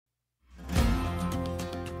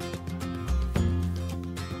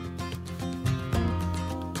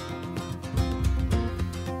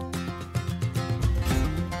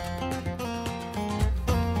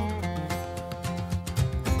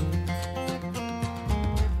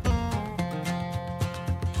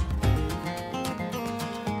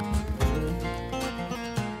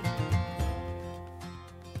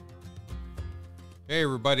Hey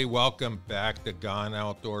everybody, welcome back to Gone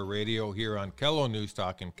Outdoor Radio here on Kello News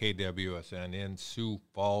Talk and KWSN in Sioux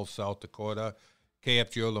Falls, South Dakota,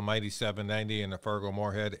 KFGO the Mighty 790 in the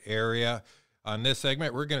Fargo-Moorhead area. On this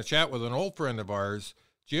segment, we're going to chat with an old friend of ours,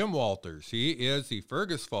 Jim Wolthers. He is the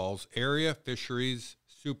Fergus Falls Area Fisheries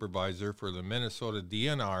Supervisor for the Minnesota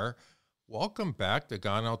DNR. Welcome back to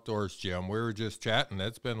Gone Outdoors, Jim. We were just chatting.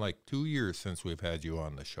 It's been like 2 years since we've had you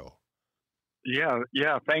on the show. Yeah.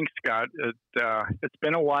 Thanks, Scott. It's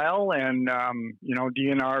been a while, and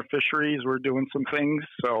DNR Fisheries, we're doing some things,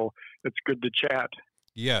 so it's good to chat.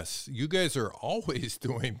 Yes, you guys are always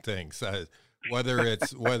doing things. Whether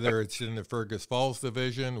it's in the Fergus Falls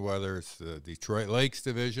division, whether it's the Detroit Lakes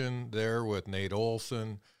division there with Nate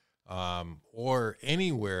Olson, or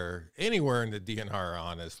anywhere in the DNR.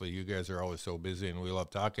 Honestly, you guys are always so busy, and we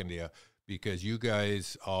love talking to you because you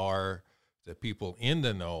guys are the people in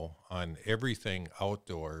the know on everything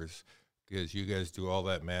outdoors, because you guys do all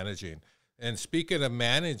that managing. And speaking of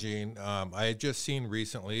managing, I had just seen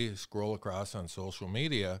recently, scroll across on social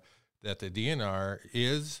media, that the DNR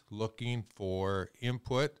is looking for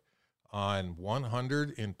input on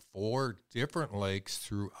 104 different lakes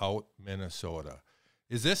throughout Minnesota.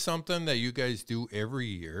 Is this something that you guys do every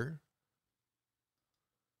year?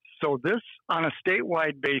 So this, on a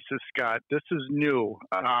statewide basis, Scott, this is new.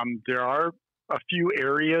 There are a few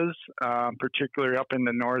areas, particularly up in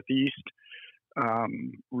the Northeast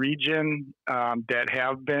region, that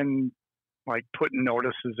have been putting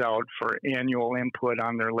notices out for annual input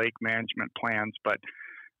on their lake management plans. But,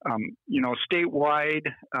 statewide,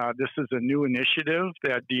 this is a new initiative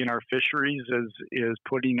that DNR Fisheries is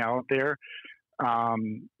putting out there.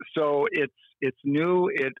 So it's new.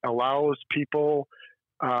 It allows people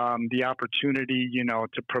the opportunity,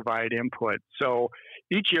 to provide input. So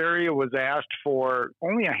each area was asked for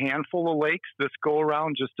only a handful of lakes this go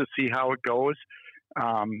around, just to see how it goes.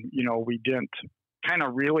 We didn't kind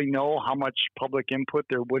of really know how much public input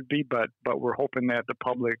there would be, but we're hoping that the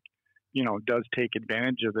public, does take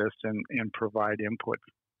advantage of this and provide input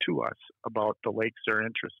to us about the lakes they're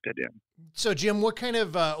interested in. So, Jim, what kind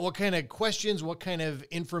of questions, what kind of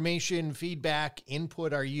information, feedback,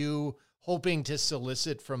 input are you hoping to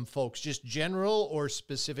solicit from folks? Just general or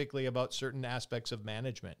specifically about certain aspects of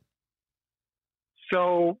management?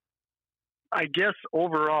 So I guess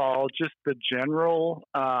overall, just the general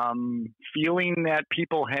feeling that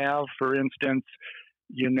people have, for instance,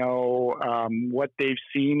 what they've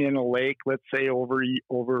seen in a lake, let's say over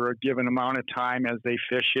a given amount of time as they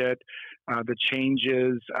fish it, the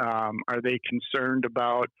changes, are they concerned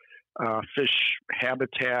about fish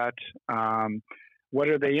habitat? What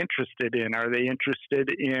are they interested in? Are they interested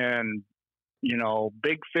in,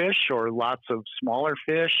 big fish or lots of smaller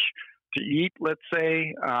fish to eat, let's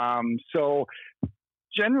say? So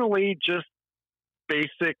generally just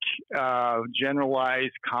basic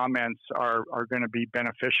generalized comments are going to be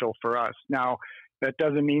beneficial for us. Now, that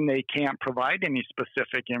doesn't mean they can't provide any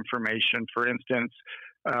specific information. For instance,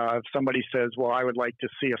 if somebody says, well, I would like to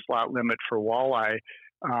see a slot limit for walleye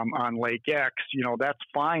on Lake X, that's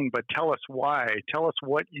fine, but tell us why. Tell us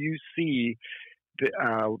what you see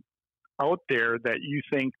out there that you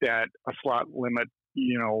think that a slot limit,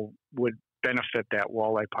 would benefit that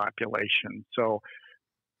walleye population. So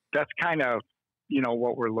that's kind of,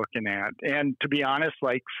 what we're looking at. And to be honest,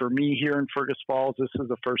 for me here in Fergus Falls, this is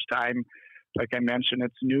the first time, like I mentioned,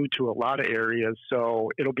 it's new to a lot of areas.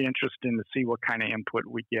 So it'll be interesting to see what kind of input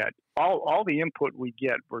we get. All the input we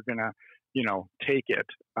get, we're going to, take it.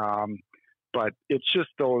 But it's just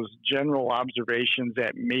those general observations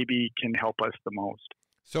that maybe can help us the most.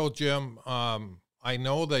 So, Jim, I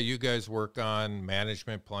know that you guys work on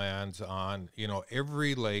management plans on,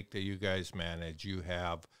 every lake that you guys manage. You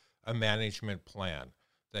have a management plan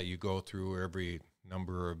that you go through every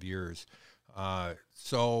number of years.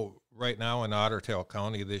 So right now in Otter Tail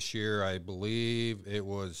County this year, I believe it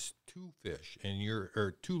was two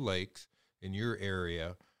lakes in your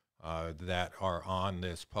area that are on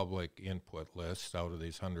this public input list out of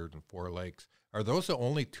these 104 lakes. Are those the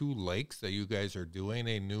only two lakes that you guys are doing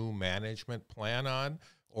a new management plan on,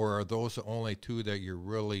 or are those the only two that you're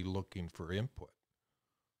really looking for input?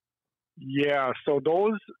 Yeah, so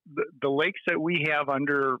the lakes that we have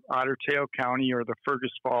under Otter Tail County or the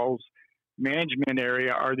Fergus Falls management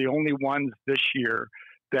area are the only ones this year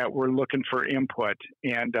that we're looking for input.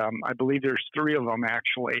 And I believe there's 3 of them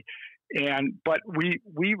actually. But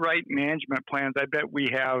we write management plans. I bet we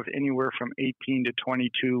have anywhere from 18 to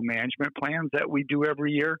 22 management plans that we do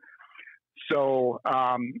every year. So,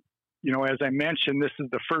 as I mentioned, this is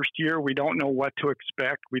the first year. We don't know what to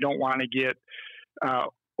expect. We don't want to get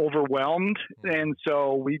overwhelmed. And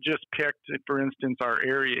so we just picked, for instance, our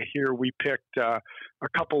area here, we picked a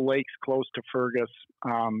couple lakes close to Fergus,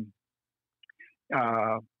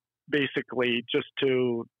 basically just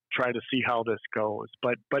to try to see how this goes.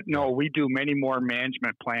 But no, we do many more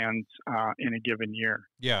management plans in a given year.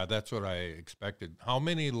 Yeah, that's what I expected. How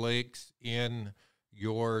many lakes in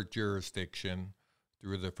your jurisdiction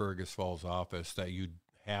through the Fergus Falls office that you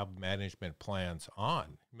have management plans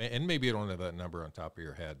on? And maybe you don't have that number on top of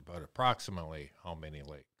your head, but approximately how many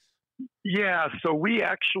lakes? Yeah, so we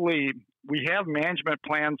have management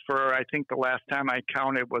plans for, I think the last time I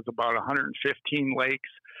counted was about 115 lakes.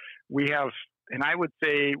 We have, and I would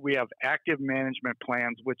say we have active management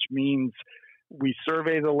plans, which means we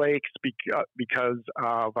survey the lakes because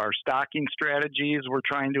of our stocking strategies we're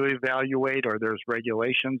trying to evaluate, or there's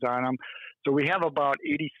regulations on them. So we have about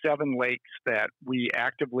 87 lakes that we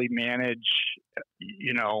actively manage.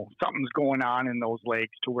 You know, something's going on in those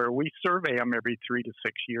lakes to where we survey them every 3 to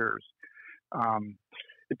 6 years.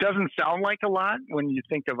 It doesn't sound like a lot when you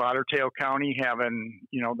think of Otter Tail County having,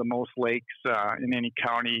 you know, the most lakes in any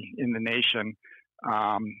county in the nation.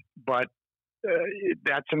 But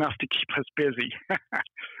that's enough to keep us busy.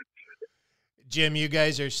 Jim, you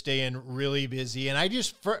guys are staying really busy. And I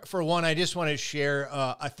just, for one, I just want to share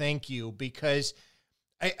a thank you, because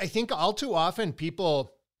I think all too often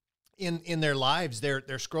people in their lives, they're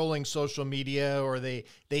scrolling social media, or they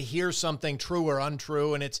hear something true or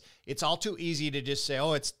untrue, and it's all too easy to just say,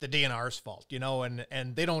 oh, it's the DNR's fault, you know,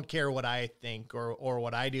 and they don't care what I think or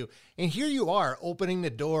what I do. And here you are opening the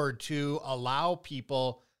door to allow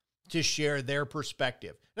people to share their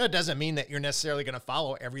perspective. Now, it doesn't mean that you're necessarily going to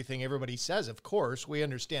follow everything everybody says. Of course, we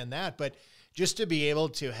understand that, but just to be able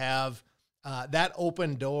to have that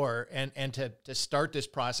open door and to start this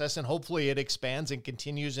process, and hopefully it expands and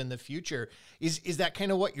continues in the future. Is that kind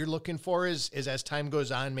of what you're looking for, is as time goes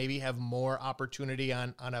on, maybe have more opportunity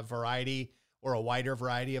on a variety or a wider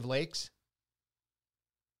variety of lakes?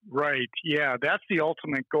 Right. Yeah. That's the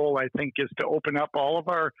ultimate goal, I think, is to open up all of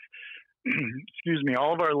our,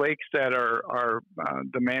 all of our lakes that are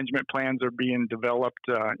the management plans are being developed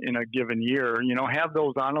in a given year, you know, have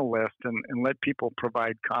those on a list and let people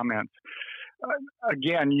provide comments.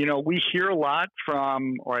 Again, you know, we hear a lot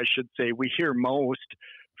from, or I should say, we hear most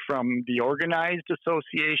from the organized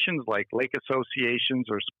associations like lake associations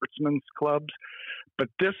or sportsmen's clubs, but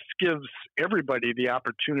this gives everybody the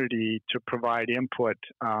opportunity to provide input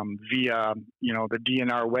via, you know, the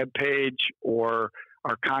DNR webpage, or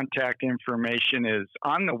our contact information is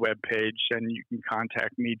on the webpage, and you can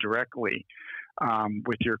contact me directly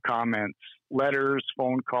with your comments. Letters,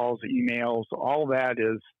 phone calls, emails, all that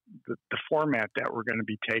is the format that we're going to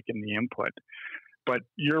be taking the input. But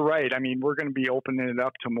you're right. I mean, we're going to be opening it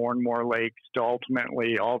up to more and more lakes, to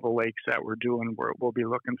ultimately all the lakes that we're doing, we'll be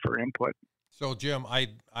looking for input. So, Jim,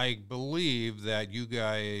 I believe that you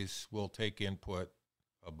guys will take input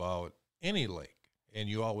about any lake, and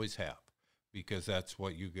you always have, because that's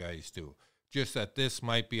what you guys do. Just that this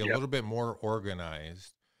might be a little bit more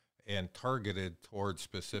organized and targeted towards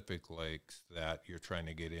specific lakes that you're trying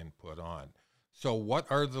to get input on. So what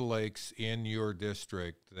are the lakes in your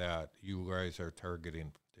district that you guys are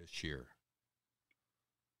targeting this year?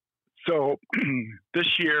 So this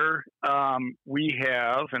year we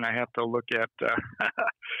have, and I have to look at,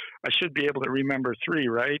 I should be able to remember 3,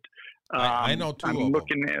 right? I know 2 I'm of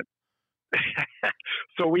looking them. At,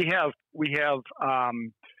 so we have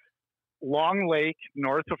Long Lake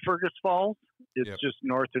north of Fergus Falls. It's just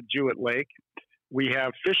north of Jewett Lake. We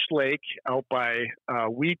have Fish Lake out by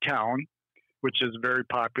Weetown, which is a very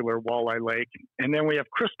popular walleye lake. And then we have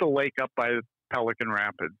Crystal Lake up by Pelican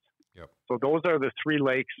Rapids. Yep. So those are the 3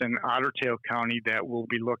 lakes in Otter Tail County that we'll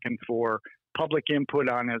be looking for public input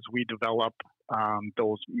on as we develop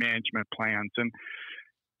those management plans. And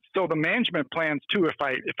so the management plans too, if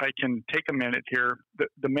I can take a minute here,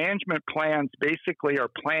 the management plans basically are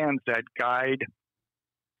plans that guide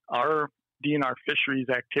our DNR fisheries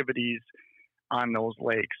activities on those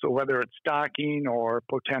lakes. So whether it's stocking or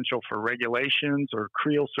potential for regulations or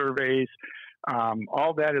creel surveys,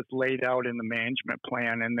 all that is laid out in the management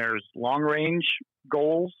plan. And there's long range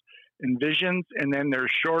goals and visions, and then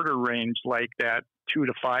there's shorter range, like that 2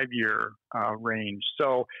 to 5 year range.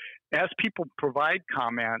 So as people provide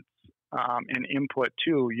comments and input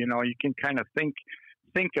too, you know, you can kind of think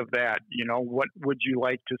of that, you know, what would you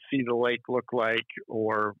like to see the lake look like,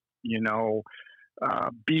 or, you know,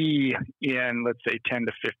 be in, let's say, 10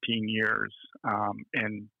 to 15 years.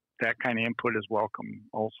 And that kind of input is welcome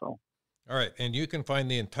also. All right. And you can find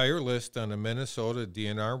the entire list on the Minnesota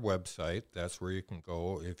DNR website. That's where you can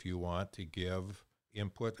go if you want to give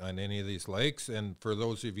input on any of these lakes. And for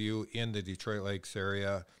those of you in the Detroit Lakes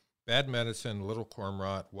area, Bad Medicine, Little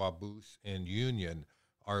Cormorant, Waboose, and Union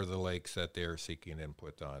are the lakes that they are seeking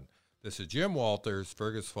input on. This is Jim Wolthers,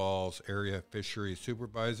 Fergus Falls Area Fisheries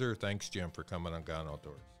Supervisor. Thanks, Jim, for coming on Gone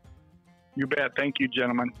Outdoors. You bet. Thank you,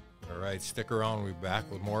 gentlemen. All right, stick around. We'll be back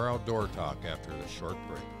with more outdoor talk after this short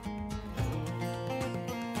break.